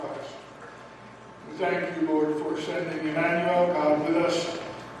thank you, Lord, for sending Emmanuel, God with us,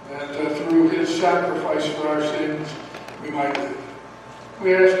 and through his sacrifice for our sins, we might live.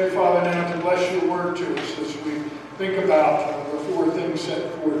 We ask you, Father, now to bless your word to us as we think about the four things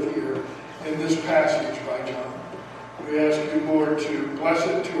set forth here in this passage by John. We ask you, Lord, to bless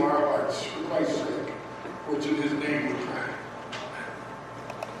it to our hearts for Christ's sake, for it's in his name we pray.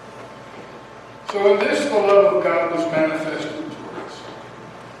 So in this, the love of God was manifested toward us.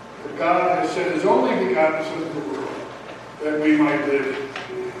 That God has sent his only begotten Son into the world, that we might live.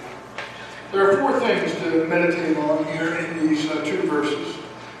 There are four things to meditate on here in these two verses.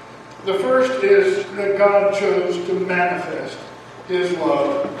 The first is that God chose to manifest his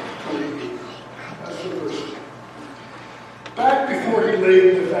love for you. That's the first thing. Back before he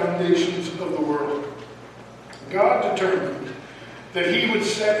laid the foundations of the world, God determined that he would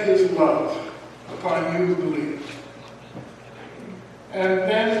set his love upon you who believe. And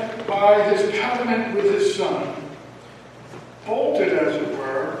then by his covenant with his Son, bolted, as it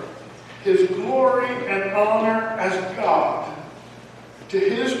were, his glory and honor as God to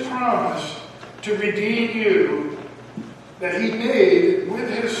his promise to redeem you that he made with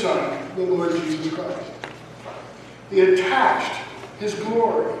his Son, the Lord Jesus Christ. He attached his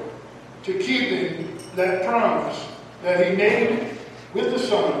glory to keeping that promise that he made with the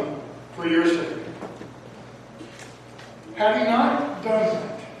Son for your sake. Had he not done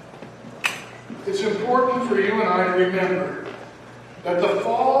that, it's important for you and I to remember that the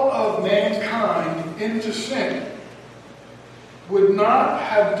fall of mankind into sin would not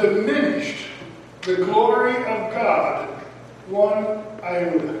have diminished the glory of God one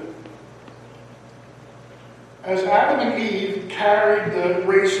iota. As Adam and Eve carried the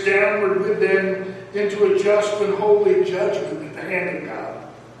race downward with them into a just and holy judgment at the hand of God,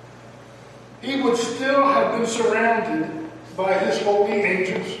 he would still have been surrounded by his holy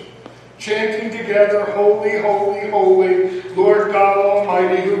angels, chanting together, "Holy, holy, holy, Lord God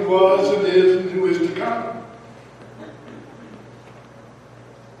Almighty, who was and is and who is to come."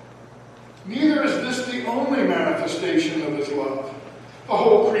 Neither is this the only manifestation of his love. The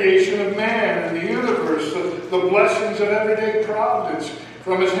whole creation of man and the universe, the blessings of everyday providence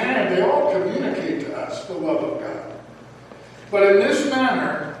from his hand, they all communicate to us the love of God. But in this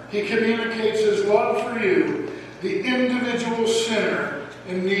manner, he communicates his love for you, the individual sinner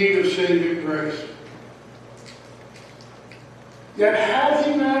in need of saving grace. Yet had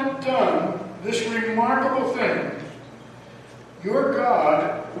he not done this remarkable thing, your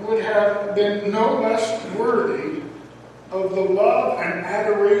God would have been no less worthy of the love and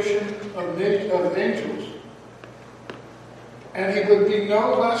adoration of angels. And he would be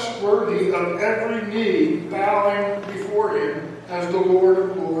no less worthy of every knee bowing before him as the Lord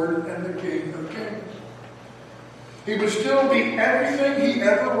of Lords and the King of Kings. He would still be everything he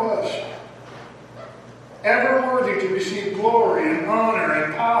ever was, ever worthy to receive glory and honor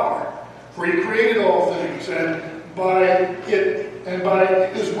and power, for he created all things, and by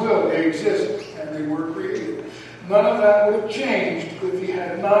his will they exist and they were created. None of that would have changed if he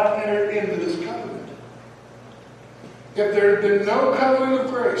had not entered into this covenant. If there had been no covenant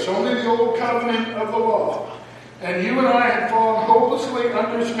of grace, only the old covenant of the law, and you and I had fallen hopelessly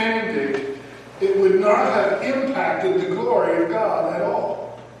under its mandate, it would not have impacted the glory of God at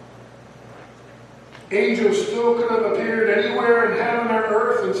all. Angels still could have appeared anywhere in heaven or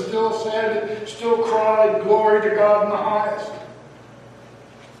earth and still cried, "Glory to God in the highest."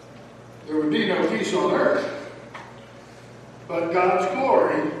 There would be no peace on earth. But God's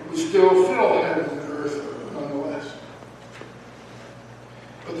glory would still fill heaven and earth nonetheless.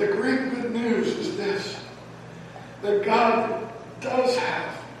 But the great good news is this, that God does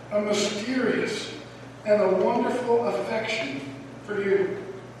have a mysterious and a wonderful affection for you.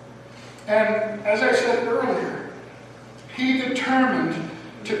 And as I said earlier, he determined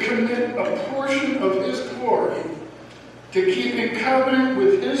to commit a portion of his glory to keeping covenant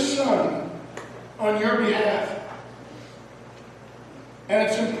with his Son on your behalf. And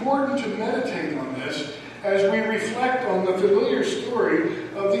it's important to meditate on this as we reflect on the familiar story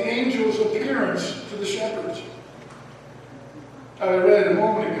of the angel's appearance to the shepherds. I read a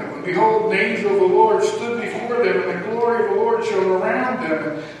moment ago, and behold, an angel of the Lord stood before them, and the glory of the Lord shone around them,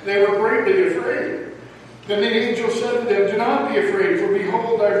 and they were greatly afraid. Then the angel said to them, "Do not be afraid, for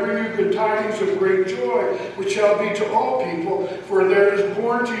behold, I bring you good tidings of great joy, which shall be to all people. For there is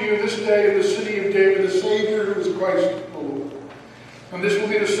born to you this day in the city of David a Savior, who is Christ the Lord. And this will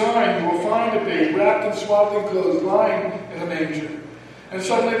be the sign: you will find a babe wrapped in swaddling clothes, lying in a manger." And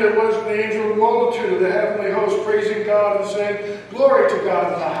suddenly there was with the angel a multitude of the heavenly host praising God and saying, "Glory to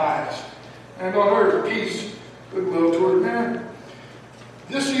God in the highest, and on earth peace, goodwill toward men."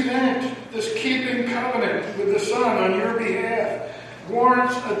 This event this keeping covenant with the Son on your behalf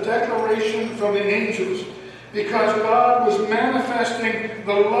warrants a declaration from the angels, because God was manifesting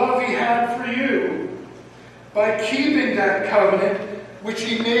the love he had for you by keeping that covenant which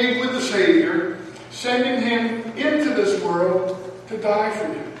he made with the Savior, sending him into this world to die for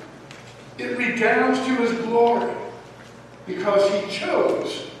you. It redounds to his glory because he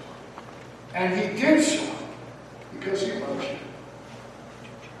chose, and he did so because he loves you.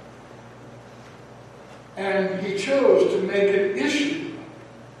 And he chose to make an issue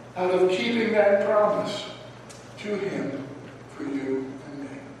out of keeping that promise to him for you and me.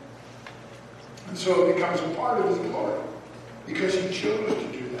 And so it becomes a part of his glory because he chose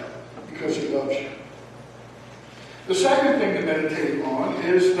to do that, because he loves you. The second thing to meditate on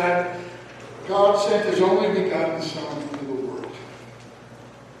is that God sent his only begotten Son into the world.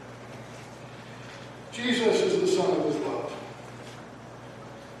 Jesus is the Son of his love.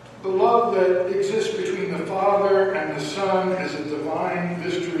 The love that exists between the Father and the Son is a divine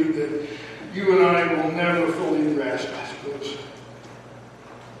mystery that you and I will never fully grasp, I suppose.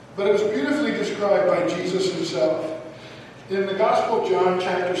 But it was beautifully described by Jesus himself. In the Gospel of John,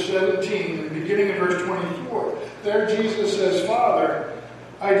 chapter 17, beginning in verse 24, there Jesus says, Father,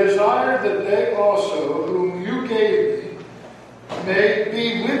 I desire that they also, whom you gave me, may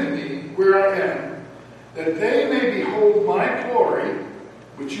be with me where I am, that they may behold my glory,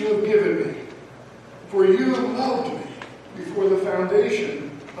 which you have given me. For you loved me before the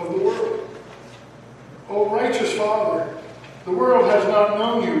foundation of the world. O righteous Father, the world has not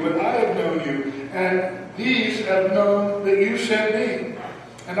known you, but I have known you, and these have known that you sent me.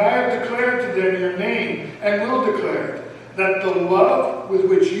 And I have declared to them your name, and will declare it, that the love with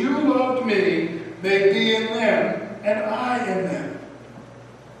which you loved me may be in them, and I in them.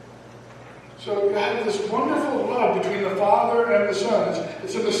 So you have this wonderful love between the Father and the Son.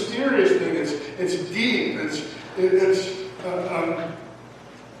 It's a mysterious thing. It's deep. It's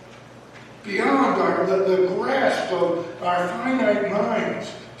beyond the grasp of our finite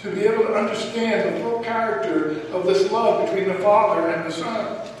minds to be able to understand the full character of this love between the Father and the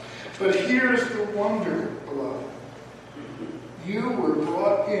Son. But here's the wonder, beloved. You were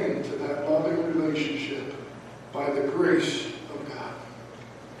brought into that loving relationship by the grace of God.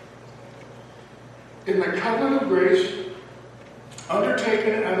 In the covenant of grace,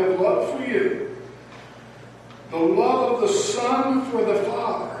 undertaken out of love for you, the love of the Son for the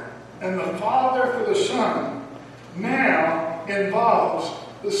Father and the Father for the Son now involves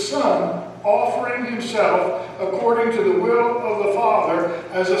the Son offering himself according to the will of the Father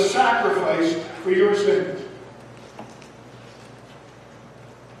as a sacrifice for your sins.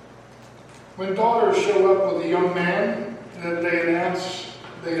 When daughters show up with a young man that they announce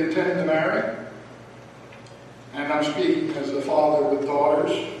they intend to marry, and I'm speaking as a father with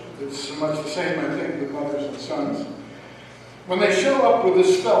daughters, it's much the same, I think, with mothers and sons. When they show up with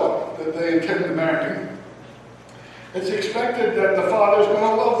this fellow that they intend to marry, it's expected that the father's going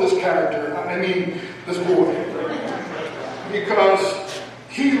to love this character, this boy, because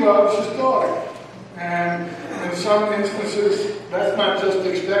he loves his daughter. And in some instances, that's not just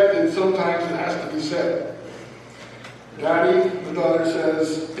expected, sometimes it has to be said. Daddy, the daughter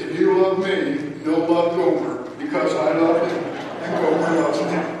says, if you love me, you'll love Gomer, because I love him, and Gomer loves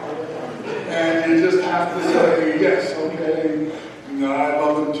me. And you just have to say, yes, okay, no, I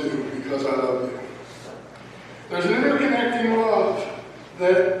love him too, because I love you. There's an interconnecting love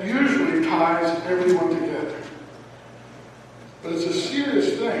that usually ties everyone together. But it's a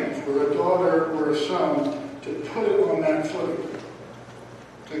serious thing for a daughter or a son to put it on that footing.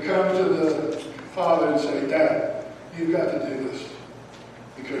 To come to the father and say, Dad, you've got to do this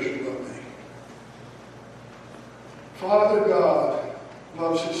because you love me. Father God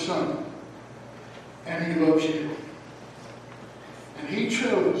loves his Son, and he loves you. And he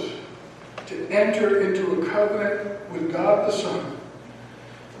chose to enter into a covenant with God the Son,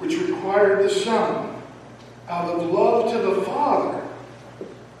 which required the Son, out of love to the Father,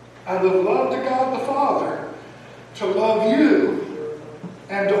 out of love to God the Father, to love you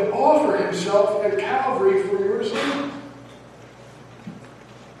and to offer himself at Calvary for your sin.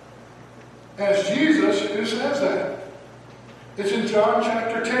 As Jesus, who says that? It's in John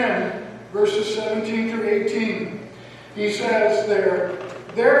chapter 10, verses 17 through 18. He says there,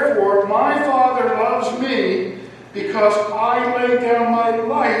 therefore my Father loves me because I lay down my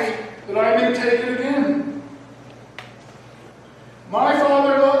life that I may take it again. My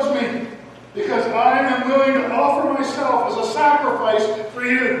Father loves me because I am willing to offer myself as a sacrifice for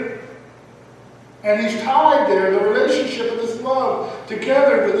you. And he's tied there, the relationship of his love,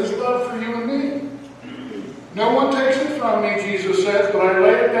 together with his love for you and me. No one takes it from me, Jesus says, but I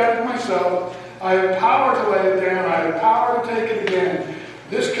lay it down for myself. myself. I have power to lay it down. I have power to take it again.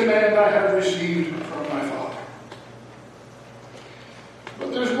 This command I have received from my Father.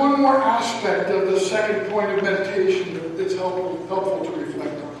 But there's one more aspect of the second point of meditation that's helpful to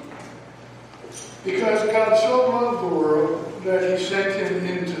reflect on. Because God so loved the world that he sent him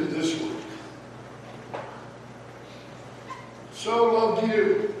into this world. So loved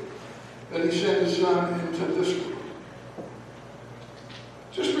you that he sent his Son into this world.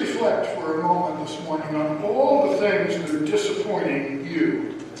 Just reflect for a moment this morning on all the things that are disappointing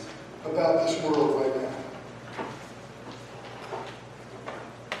you about this world right now.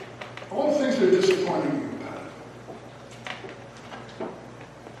 All the things that are disappointing you about it.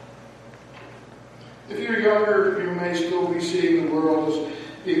 If you're younger, you may still be seeing the world as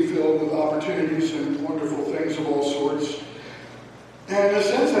being filled with opportunities and wonderful things of all sorts. And in a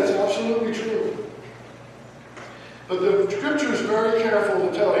sense, that's absolutely true. But the Scripture is very careful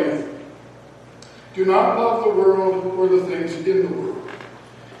to tell you, do not love the world or the things in the world.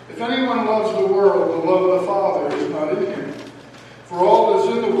 If anyone loves the world, the love of the Father is not in him. For all that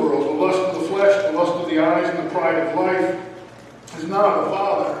is in the world, the lust of the flesh, the lust of the eyes, and the pride of life, is not of the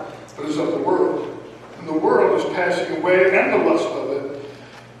Father, but is of the world. And the world is passing away, and the lust of it.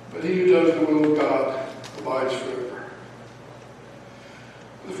 But he who does the will of God abides forever.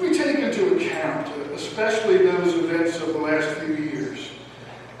 If we take into account, especially those events of the last few years,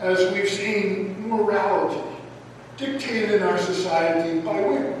 as we've seen morality dictated in our society by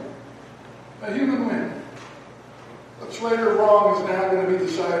whim, a human whim. What's right or wrong is now going to be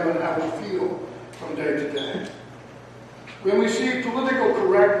decided on how we feel from day to day. When we see political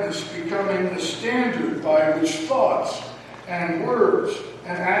correctness becoming the standard by which thoughts and words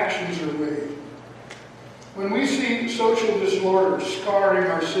and actions are weighed. When we see social disorders scarring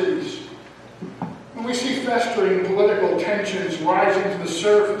our cities, when we see festering political tensions rising to the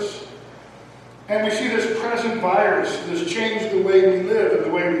surface, and we see this present virus that has changed the way we live and the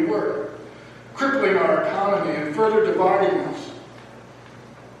way we work, crippling our economy and further dividing us,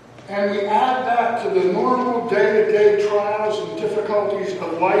 and we add that to the normal day-to-day trials and difficulties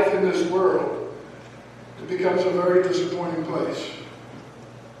of life in this world, it becomes a very disappointing place.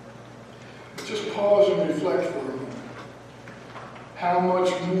 Just pause and reflect for a moment. How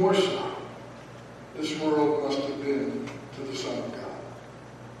much more so this world must have been to the Son of God,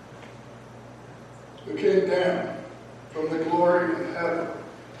 who came down from the glory of heaven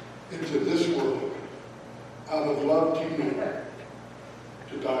into this world out of love to you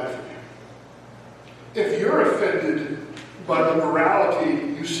to die for you. If you're offended by the morality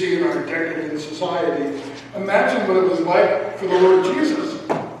you see in our decadent society, imagine what it was like for the Lord Jesus.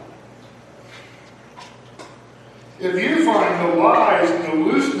 If you find the lies and the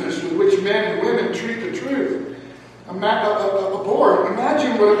looseness with which men and women treat the truth abhorrent,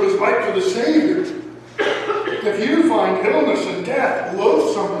 imagine what it was like for the Savior. If you find illness and death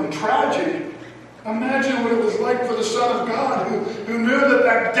loathsome and tragic, imagine what it was like for the Son of God who knew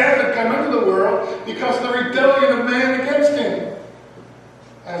that death had come into the world because of the rebellion of man against him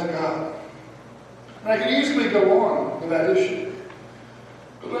as God. And I could easily go on with that issue.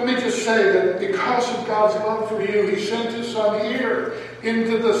 But let me just say that because of God's love for you, he sent his Son here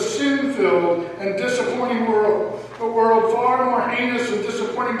into the sin-filled and disappointing world. A world far more heinous and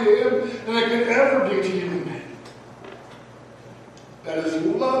disappointing to him than it could ever be to you and me. That his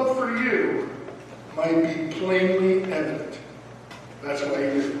love for you might be plainly evident. That's why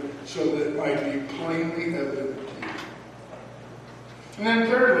he did it, so that it might be plainly evident to you. And then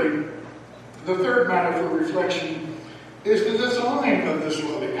thirdly, the third matter for reflection is the design of this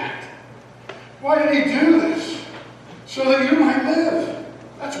loving act. Why did he do this? So that you might live.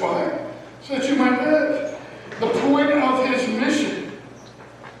 That's why. So that you might live. The point of his mission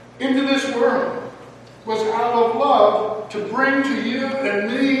into this world was out of love to bring to you and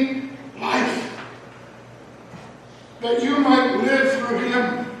me life. That you might live through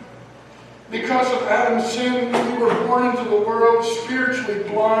him. Because of Adam's sin, we were born into the world spiritually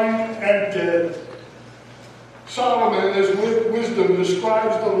blind and dead. Solomon, in his wisdom,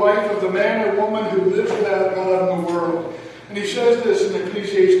 describes the life of the man or woman who lives without God in the world. And he says this in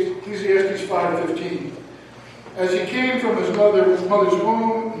Ecclesiastes 5:15. As he came from his mother's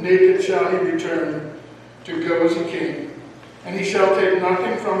womb, naked shall he return, to go as he came. And he shall take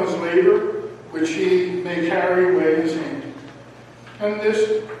nothing from his labor, which he may carry away in his hand. And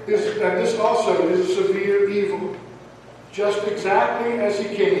this also is a severe evil. Just exactly as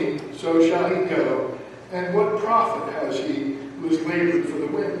he came, so shall he go. And what profit has he who has labored for the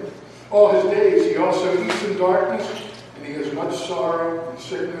wind? All his days he also eats in darkness, and he has much sorrow and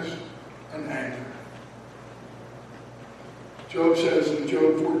sickness and anger. Job says in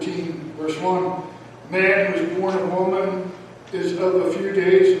Job 14, Verse 1, man who is born of woman is of a few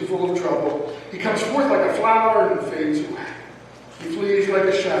days and full of trouble. He comes forth like a flower and fades away. He flees like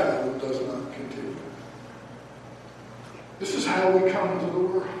a shadow and does not continue. This is how we come into the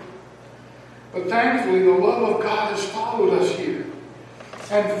world. But thankfully, the love of God has followed us here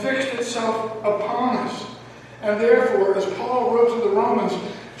and fixed itself upon us. And therefore, as Paul wrote to the Romans,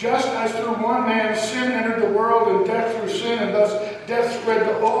 just as through one man sin entered the world, and death through sin, and thus death spread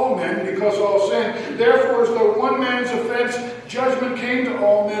to all men because all sin, therefore as though one man's offense, judgment came to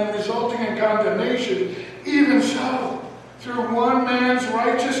all men, resulting in condemnation, even so, through one man's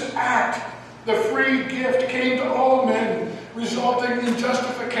righteous act, the free gift came to all men, resulting in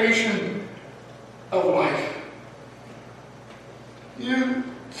justification of life. You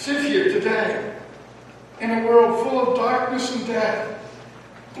sit here today in a world full of darkness and death,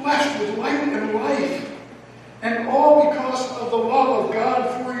 blessed with light and life, and all because of the love of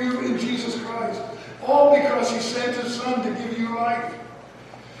God for you in Jesus Christ. All because He sent His Son to give you life.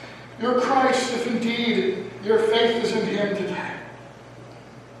 You're Christ if indeed your faith is in Him today.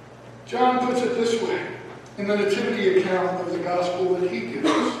 John puts it this way in the nativity account of the gospel that he gives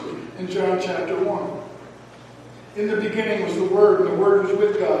us in John chapter 1. In the beginning was the Word, and the Word was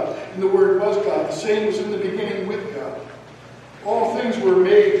with God, and the Word was God. The same was in the beginning with God. All things were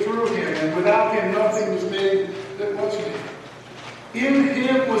made through Him, and without Him nothing was made that was made. In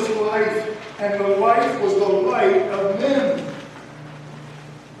Him was life, and the life was the light of men.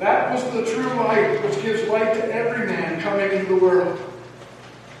 That was the true light which gives light to every man coming into the world.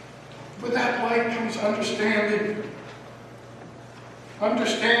 With that light comes understanding.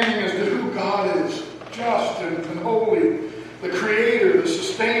 Understanding as to who God is, just and holy, the Creator, the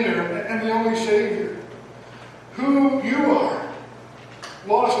Sustainer, and the only Savior. Who you are,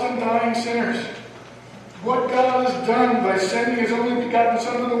 lost and dying sinners. What God has done by sending His only begotten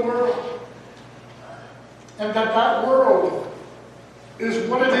Son to the world. And that world is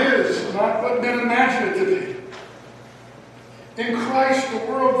what it is, not what men imagine it to be. In Christ, the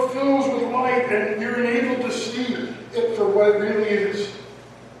world fills with light, and you're enabled to see it for what it really is.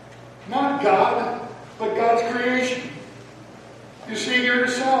 Not God, but God's creation. You see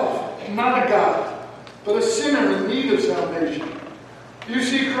yourself, not a God, but a sinner in need of salvation. You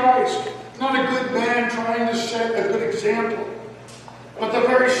see Christ, not a good man trying to set a good example, but the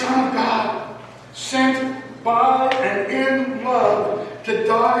very Son of God, sent by and in love to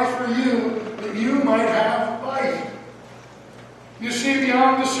die for you, that you might have life. You see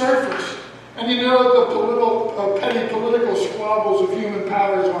beyond the surface, and you know the petty political squabbles of human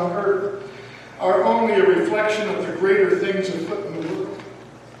powers on earth are only a reflection of the greater things afoot in the world.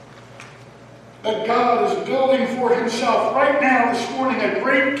 That God is building for Himself right now, this morning, a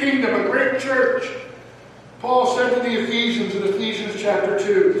great kingdom, a great church. Paul said to the Ephesians in Ephesians chapter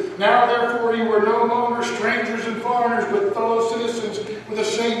 2, "Now therefore you are no longer strangers and foreigners, but fellow citizens with the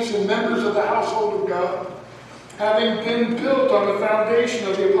saints and members of the household of God, having been built on the foundation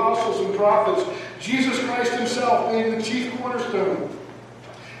of the apostles and prophets, Jesus Christ Himself being the chief cornerstone,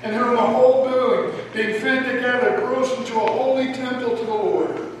 in whom the whole building, being fitted together, grows into a holy temple to the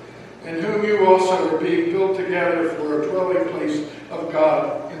Lord, in whom you also are being built together for a dwelling place of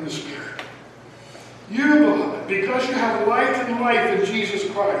God in the Spirit." You, beloved, because you have light and life in Jesus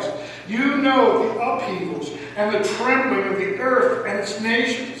Christ, you know the upheavals and the trembling of the earth and its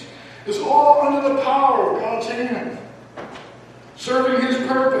nations is all under the power of God's hand, serving His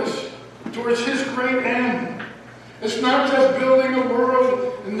purpose towards His great end. It's not just building a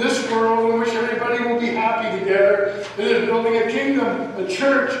world in this world in which everybody will be happy together. It is building a kingdom, a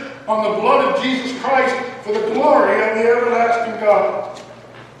church, on the blood of Jesus Christ for the glory of the everlasting God.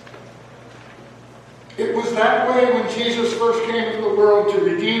 It was that way when Jesus first came into the world to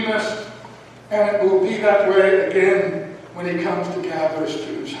redeem us, and it will be that way again when He comes to gather us to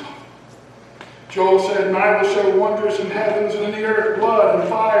Himself. Joel said, "And I will show wonders in heavens and in the earth, blood and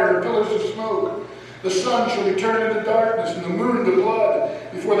fire and pillars of smoke. The sun shall be turned into darkness and the moon into blood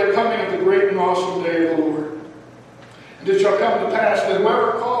before the coming of the great and awesome day of the Lord. And it shall come to pass that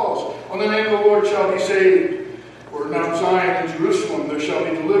whoever calls on the name of the Lord shall be saved. For in Mount Zion and Jerusalem there shall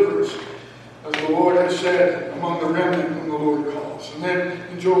be deliverance, as the Lord has said, among the remnant whom the Lord calls." And then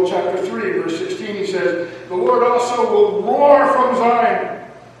in Joel chapter 3, verse 16, He says, "The Lord also will roar from Zion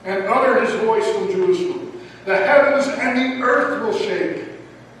and utter His voice from Jerusalem. The heavens and the earth will shake.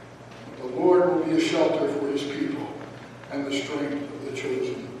 But the Lord will be a shelter for His people and the strength of the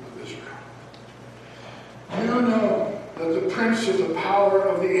chosen of Israel." You know that the prince of the power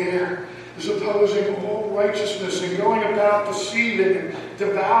of the air is opposing all righteousness and going about deceiving and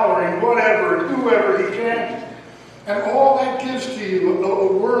devouring whatever and whoever he can. And all that gives to you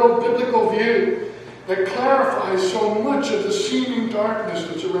a world biblical worldview that clarifies so much of the seeming darkness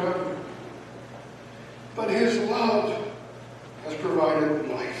that's around you. But his love has provided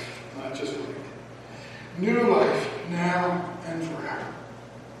life, not just life. New life, now and forever.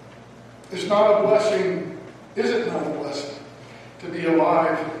 It's not a blessing, is it not a blessing, to be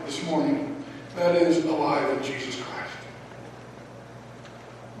alive this morning? That is, alive in Jesus Christ.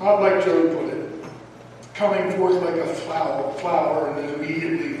 Not like Job put it, coming forth like a flower and then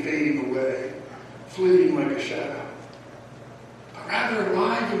immediately fading away, fleeting like a shadow. But rather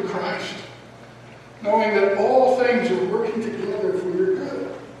alive in Christ, knowing that all things are working together for your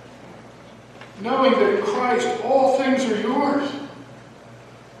good. Knowing that in Christ all things are yours.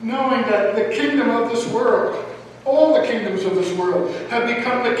 Knowing that the kingdom of this world, all the kingdoms of this world, have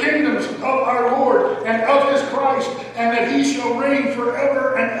become the kingdoms of our Lord and of his Christ, and that he shall reign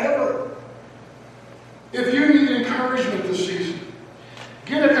forever and ever. If you need encouragement this season,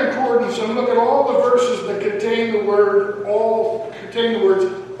 get a concordance and look at all the verses that contain the words all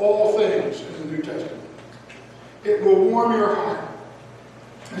things in the New Testament. It will warm your heart.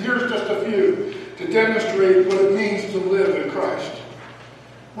 And here's just a few to demonstrate what it means to live in Christ.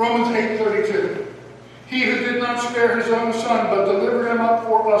 Romans 8:32. He who did not spare his own son, but delivered him up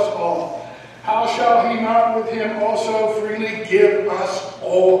for us all, how shall he not with him also freely give us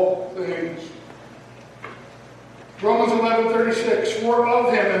all things? Romans 11:36. For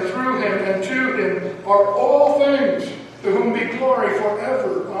of him and through him and to him are all things, to whom be glory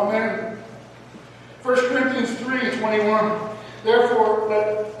forever. Amen. 1 Corinthians 3:21. Therefore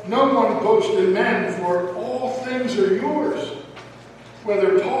let no one boast in men, for all things are yours.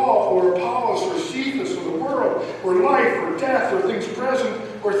 Whether Paul or Apollos or Cephas or the world or life or death or things present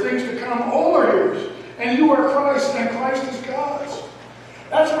or things to come, all are yours. And you are Christ, and Christ is God's.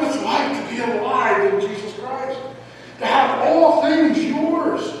 That's what it's like to be alive in Jesus Christ. To have all things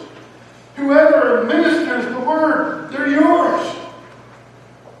yours. Whoever ministers the word, they're yours.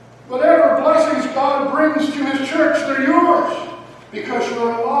 Whatever blessings God brings to his church, they're yours. Because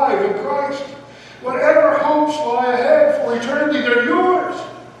you're alive in Christ. Whatever hopes lie ahead for eternity, they're yours.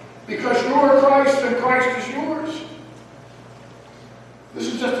 Because you're Christ and Christ is yours. This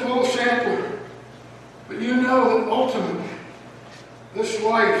is just a little sampler. But you know that ultimately, this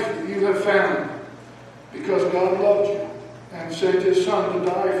life that you have found, because God loved you and sent his Son to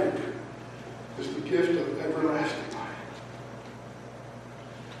die for you, is the gift of everlasting life.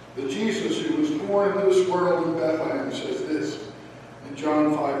 The Jesus who was born into this world in Bethlehem says this in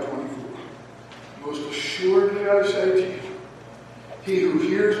John 5:24. Most assuredly I say to you, he who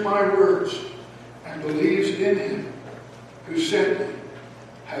hears my words and believes in him who sent me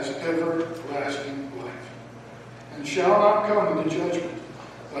has everlasting life, and shall not come into judgment,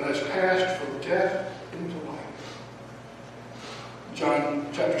 but has passed from death into life. John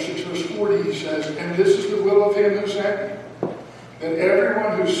chapter 6 verse 40 says, and this is the will of him who sent me, that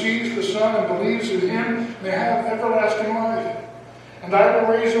everyone who sees the Son and believes in him may have everlasting life. And I will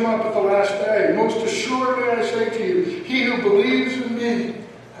raise him up at the last day. Most assuredly I say to you, he who believes in me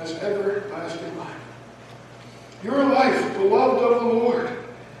has everlasting life. Your life, beloved of the Lord,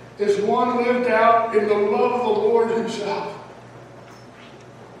 is one lived out in the love of the Lord himself.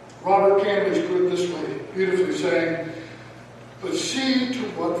 Robert Candlish put it this way, beautifully saying, but see to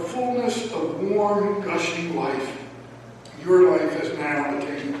what fullness of warm, gushing life your life has now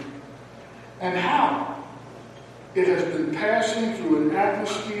attained. And how? It has been passing through an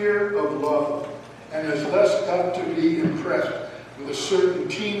atmosphere of love and has thus got to be impressed with a certain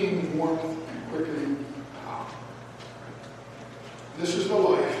teeming warmth and quickening power. This is the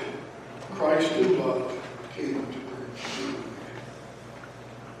life Christ in love came to bring.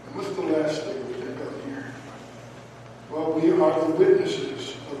 And what's the last thing we think of here? Well, we are the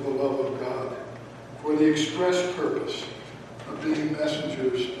witnesses of the love of God for the express purpose of being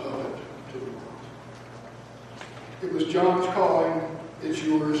messengers of it to the world. It was John's calling, it's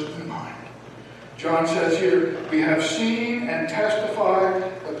yours and mine. John says here, we have seen and testified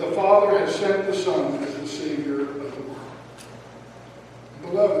that the Father has sent the Son as the Savior of the world.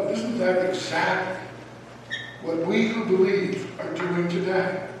 Beloved, isn't that exactly what we who believe are doing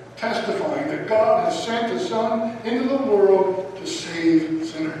today? Testifying that God has sent His Son into the world to save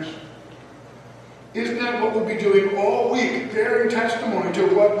sinners. Isn't that what we'll be doing all week, bearing testimony to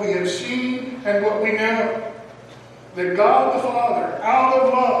what we have seen and what we know? That God the Father, out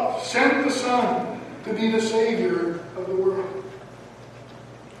of love, sent the Son to be the Savior of the world.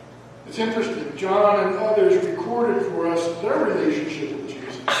 It's interesting, John and others recorded for us their relationship with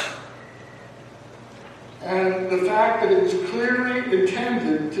Jesus. And the fact that it was clearly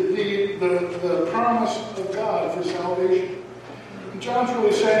intended to be the promise of God for salvation. And John's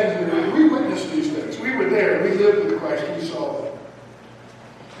really saying here, we witnessed these things. We were there. We lived with Christ. We saw them.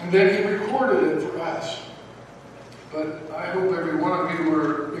 And then he recorded it for us. But I hope every one of you who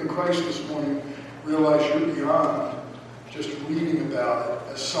are in Christ this morning realize you're beyond just reading about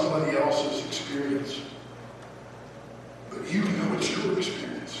it as somebody else's experience. But you know it's your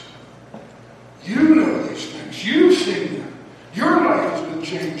experience. You know these things. You've seen them. Your life has been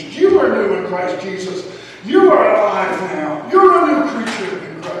changed. You are new in Christ Jesus. You are alive now. You're a new creature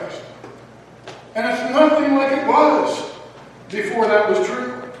in Christ. And it's nothing like it was before that was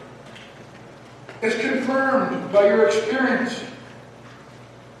true. It's confirmed by your experience.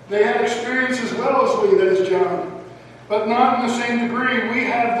 They had experience as well as we, that is John. But not in the same degree. We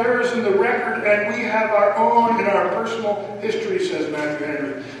have theirs in the record, and we have our own in our personal history, says Matthew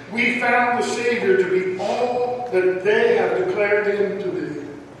Henry. We found the Savior to be all that they have declared him to be.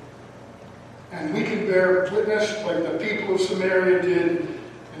 And we can bear witness like the people of Samaria did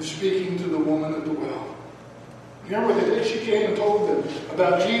in speaking to the woman at the well. You remember what they did? She came and told them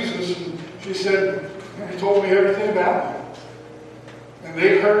about Jesus, and she said, he told me everything about him. And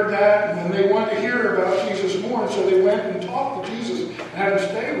they heard that, and then they wanted to hear about Jesus more, and so they went and talked to Jesus and had him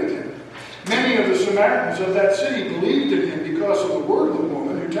stay with him. Many of the Samaritans of that city believed in him because of the word of the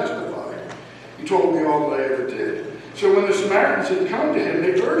woman who testified. He told me all that I ever did. So when the Samaritans had come to him,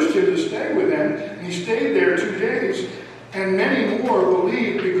 they urged him to stay with them, and he stayed there 2 days, and many more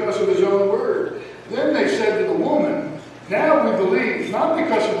believed because of his own word. Then they said to the woman, now we believe, not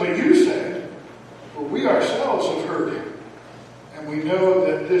because of what you said, for we ourselves have heard him. And we know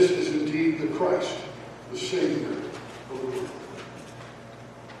that this is indeed the Christ, the Savior of the world.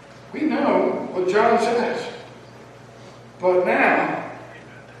 We know what John says. But now,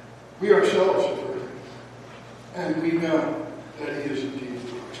 we ourselves have heard him. And we know that he is indeed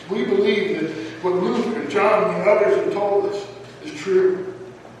the Christ. We believe that what Luke and John and others have told us is true.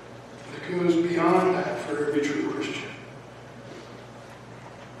 It goes beyond that for every true Christian.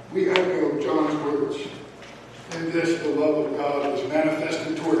 We echo John's words. In this, the love of God was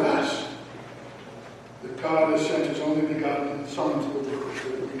manifested toward us, that God has sent his only begotten Son to the world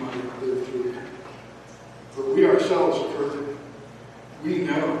that we might live through him. For we ourselves have heard it. We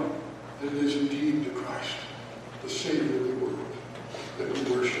know that it is indeed the Christ, the Savior of the world, that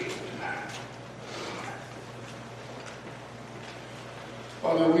we worship today.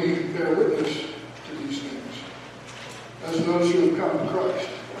 Father, we bear witness to these things as those who have come to Christ.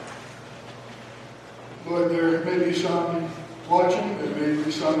 Lord, there may be some watching, there may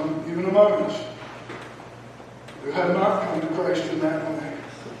be some even among us who have not come to Christ in that way.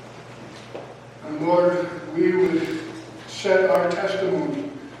 And Lord, we would set our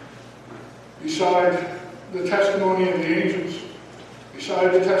testimony beside the testimony of the angels,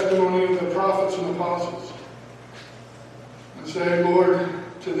 beside the testimony of the prophets and apostles, and say, Lord,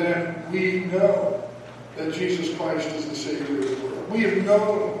 to them, we know that Jesus Christ is the Savior of the world. We have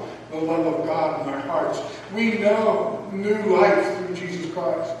known the love of God in our hearts. We know new life through Jesus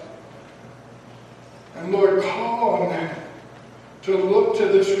Christ. And Lord, call on them to look to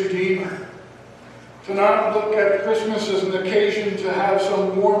this Redeemer, to not look at Christmas as an occasion to have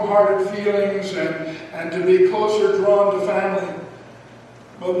some warm-hearted feelings and to be closer drawn to family.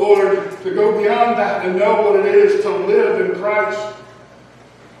 But Lord, to go beyond that and know what it is to live in Christ,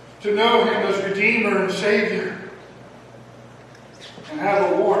 to know him as Redeemer and Savior, and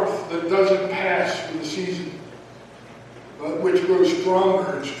have a warmth that doesn't pass with the season, but which grows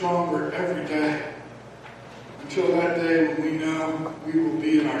stronger and stronger every day, until that day when we know we will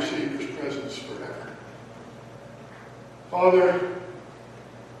be in our Savior's presence forever. Father,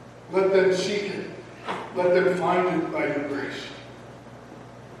 let them seek it. Let them find it by your grace.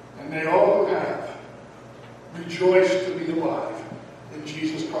 And may all who have rejoice to be alive in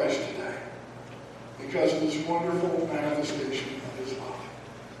Jesus Christ today because of this wonderful manifestation of his love.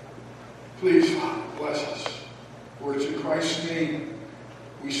 Please, Father, bless us. For it's in Christ's name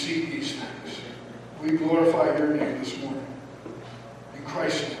we seek these things. We glorify your name this morning. In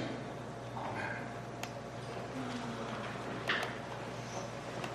Christ's